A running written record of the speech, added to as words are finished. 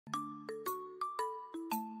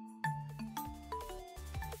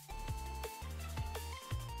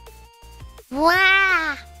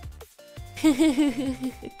Wow! Good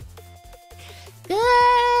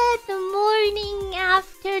morning,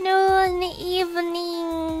 afternoon,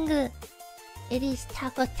 evening. It is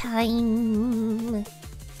taco time.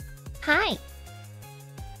 Hi.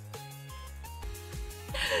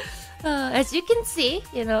 As you can see,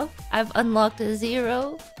 you know, I've unlocked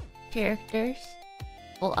 0 characters.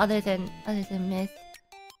 Well, other than Myth.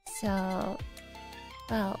 So,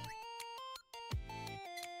 well,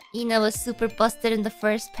 Ina was super busted in the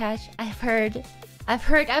first patch. I've heard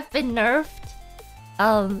I've been nerfed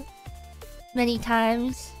many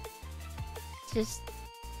times. Just,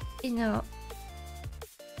 you know,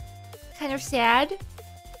 kind of sad,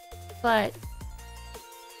 but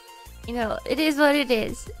you know, it is what it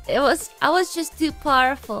is. I was just too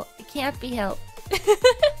powerful. It can't be helped.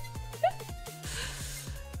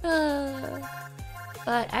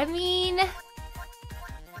 But I mean,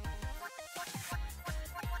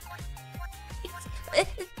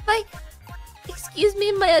 excuse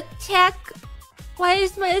me, my attack. Why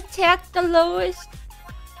is my attack the lowest?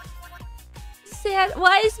 Sad.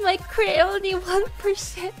 Why is my crit only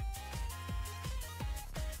 1%?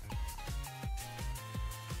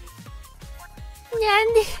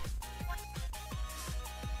 Nani.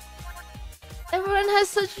 Everyone has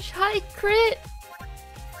such a high crit.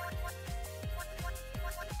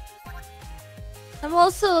 I'm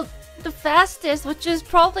also the fastest, which is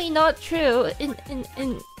probably not true in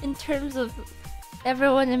terms of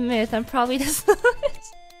everyone in Myth. I'm probably the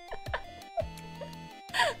slowest.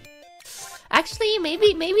 Actually,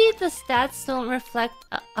 maybe the stats don't reflect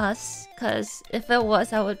us, cause if it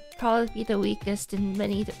was, I would probably be the weakest in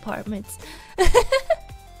many departments.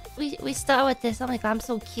 We start with this. Oh my god, I'm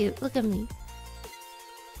so cute. Look at me.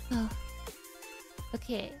 Oh.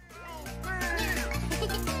 Okay.